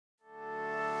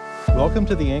Welcome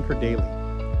to the Anchor Daily.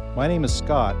 My name is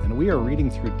Scott, and we are reading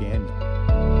through Daniel.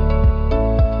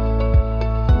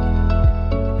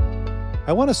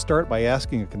 I want to start by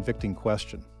asking a convicting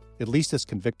question, at least as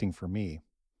convicting for me.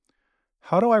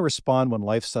 How do I respond when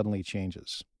life suddenly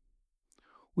changes?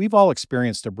 We've all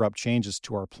experienced abrupt changes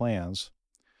to our plans.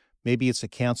 Maybe it's a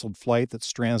canceled flight that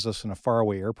strands us in a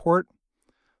faraway airport,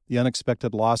 the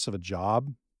unexpected loss of a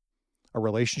job, a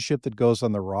relationship that goes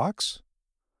on the rocks,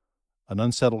 an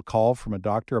unsettled call from a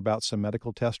doctor about some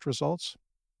medical test results.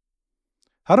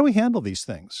 How do we handle these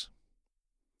things?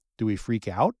 Do we freak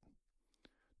out?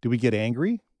 Do we get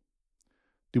angry?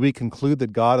 Do we conclude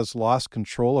that God has lost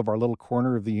control of our little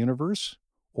corner of the universe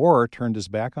or turned his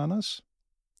back on us?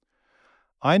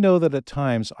 I know that at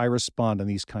times I respond in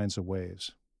these kinds of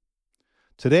ways.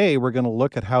 Today, we're going to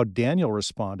look at how Daniel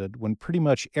responded when pretty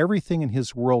much everything in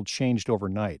his world changed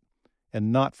overnight,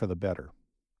 and not for the better.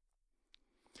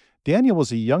 Daniel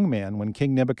was a young man when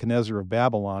King Nebuchadnezzar of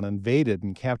Babylon invaded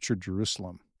and captured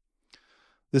Jerusalem.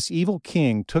 This evil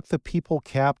king took the people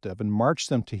captive and marched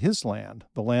them to his land,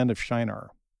 the land of Shinar.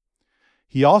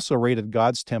 He also raided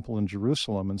God's temple in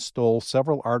Jerusalem and stole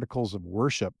several articles of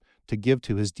worship to give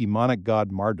to his demonic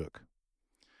god Marduk.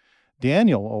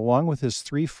 Daniel, along with his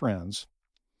 3 friends,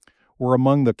 were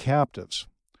among the captives.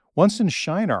 Once in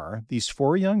Shinar, these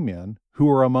 4 young men, who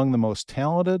were among the most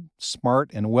talented, smart,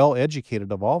 and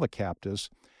well-educated of all the captives,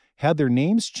 had their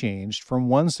names changed from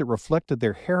ones that reflected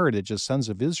their heritage as sons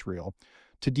of Israel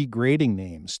to degrading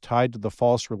names tied to the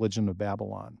false religion of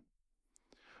Babylon.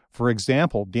 For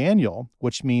example, Daniel,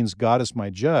 which means God is my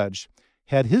judge,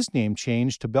 had his name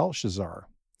changed to Belshazzar,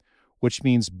 which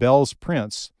means Bel's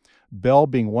prince, Bel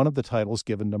being one of the titles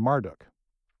given to Marduk.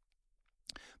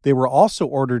 They were also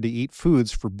ordered to eat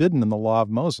foods forbidden in the law of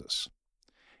Moses.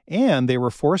 And they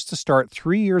were forced to start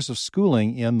 3 years of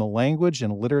schooling in the language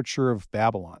and literature of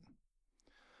Babylon.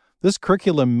 This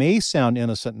curriculum may sound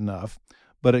innocent enough,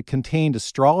 but it contained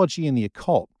astrology and the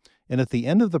occult, and at the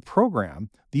end of the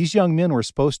program, these young men were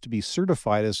supposed to be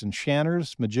certified as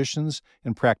enchanters, magicians,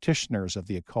 and practitioners of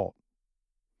the occult.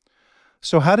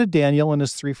 So how did Daniel and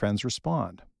his 3 friends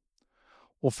respond?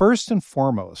 Well, first and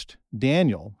foremost,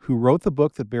 Daniel, who wrote the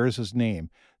book that bears his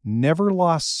name, never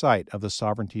lost sight of the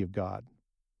sovereignty of God.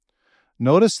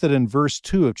 Notice that in verse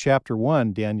 2 of chapter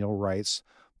 1, Daniel writes,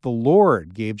 "The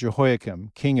Lord gave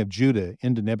Jehoiakim, king of Judah,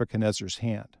 into Nebuchadnezzar's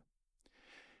hand."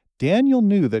 Daniel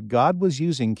knew that God was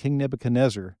using King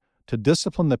Nebuchadnezzar to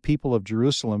discipline the people of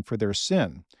Jerusalem for their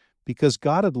sin, because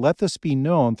God had let this be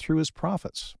known through his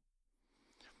prophets.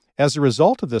 As a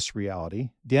result of this reality,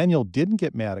 Daniel didn't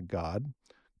get mad at God,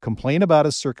 complain about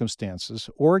his circumstances,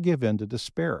 or give in to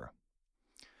despair.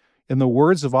 In the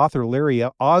words of author Larry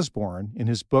Osborne in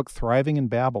his book Thriving in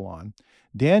Babylon,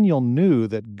 Daniel knew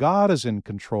that God is in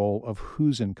control of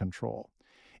who's in control,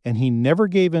 and he never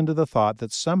gave in to the thought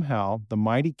that somehow the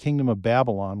mighty kingdom of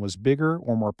Babylon was bigger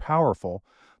or more powerful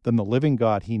than the living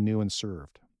God he knew and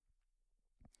served.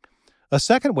 A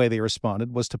second way they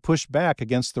responded was to push back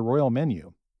against the royal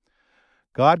menu.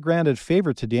 God granted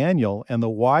favor to Daniel, and the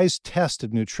wise test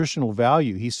of nutritional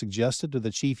value he suggested to the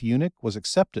chief eunuch was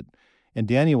accepted, and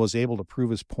Daniel was able to prove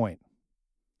his point.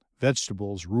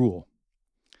 Vegetables rule.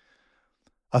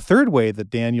 A third way that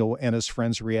Daniel and his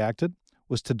friends reacted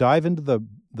was to dive into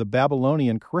the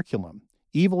Babylonian curriculum,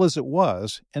 evil as it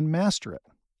was, and master it.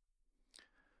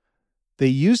 They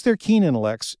used their keen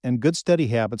intellects and good study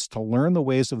habits to learn the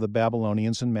ways of the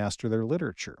Babylonians and master their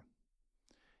literature.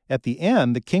 At the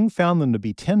end, the king found them to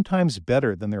be 10 times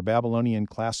better than their Babylonian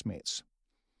classmates.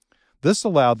 This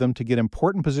allowed them to get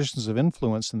important positions of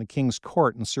influence in the king's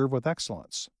court and serve with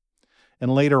excellence.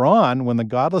 And later on, when the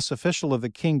godless official of the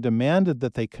king demanded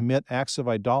that they commit acts of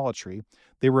idolatry,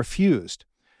 they refused,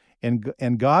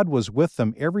 and God was with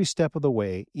them every step of the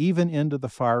way, even into the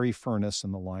fiery furnace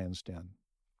in the lion's den.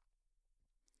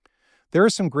 There are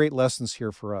some great lessons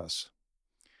here for us.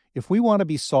 If we want to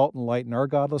be salt and light in our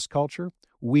godless culture,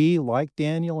 we, like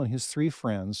Daniel and his 3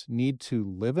 friends, need to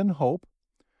live in hope,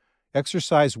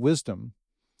 exercise wisdom,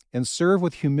 and serve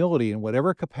with humility in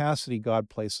whatever capacity God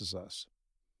places us.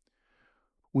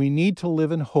 We need to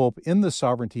live in hope in the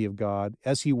sovereignty of God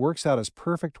as he works out his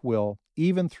perfect will,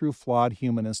 even through flawed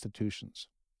human institutions.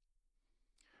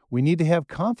 We need to have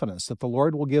confidence that the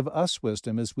Lord will give us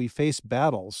wisdom as we face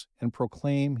battles and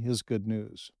proclaim his good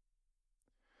news.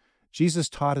 Jesus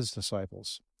taught his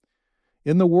disciples,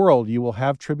 "In the world you will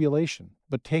have tribulation,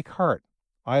 but take heart,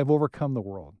 I have overcome the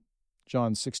world."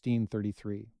 John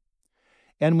 16:33.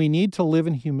 And we need to live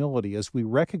in humility as we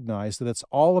recognize that it's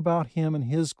all about him and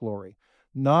his glory,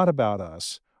 not about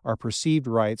us, our perceived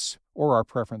rights, or our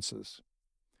preferences.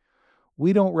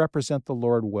 we don't represent the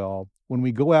Lord well when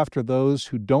we go after those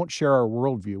who don't share our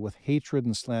worldview with hatred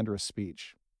and slanderous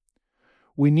speech.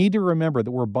 We need to remember that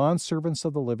we're bondservants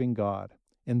of the living God,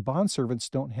 and bondservants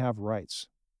don't have rights.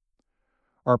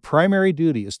 Our primary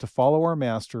duty is to follow our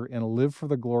Master and live for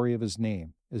the glory of his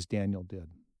name, as Daniel did.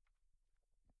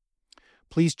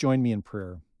 Please join me in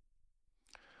prayer.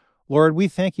 Lord, we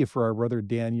thank you for our brother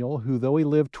Daniel, who, though he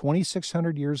lived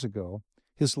 2,600 years ago,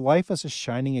 his life is a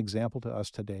shining example to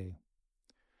us today.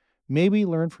 May we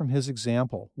learn from his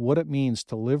example what it means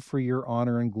to live for your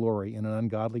honor and glory in an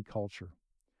ungodly culture.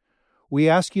 We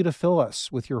ask you to fill us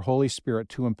with your Holy Spirit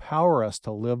to empower us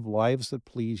to live lives that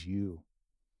please you.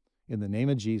 In the name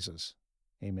of Jesus,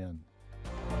 amen.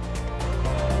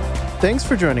 Thanks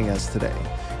for joining us today.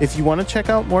 If you want to check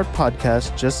out more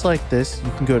podcasts just like this,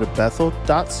 you can go to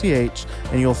bethel.ch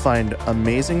and you'll find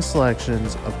amazing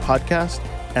selections of podcasts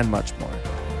and much more.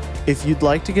 If you'd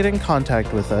like to get in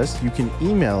contact with us, you can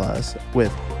email us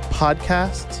with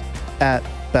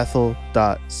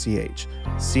podcasts@bethel.ch.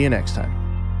 See you next time.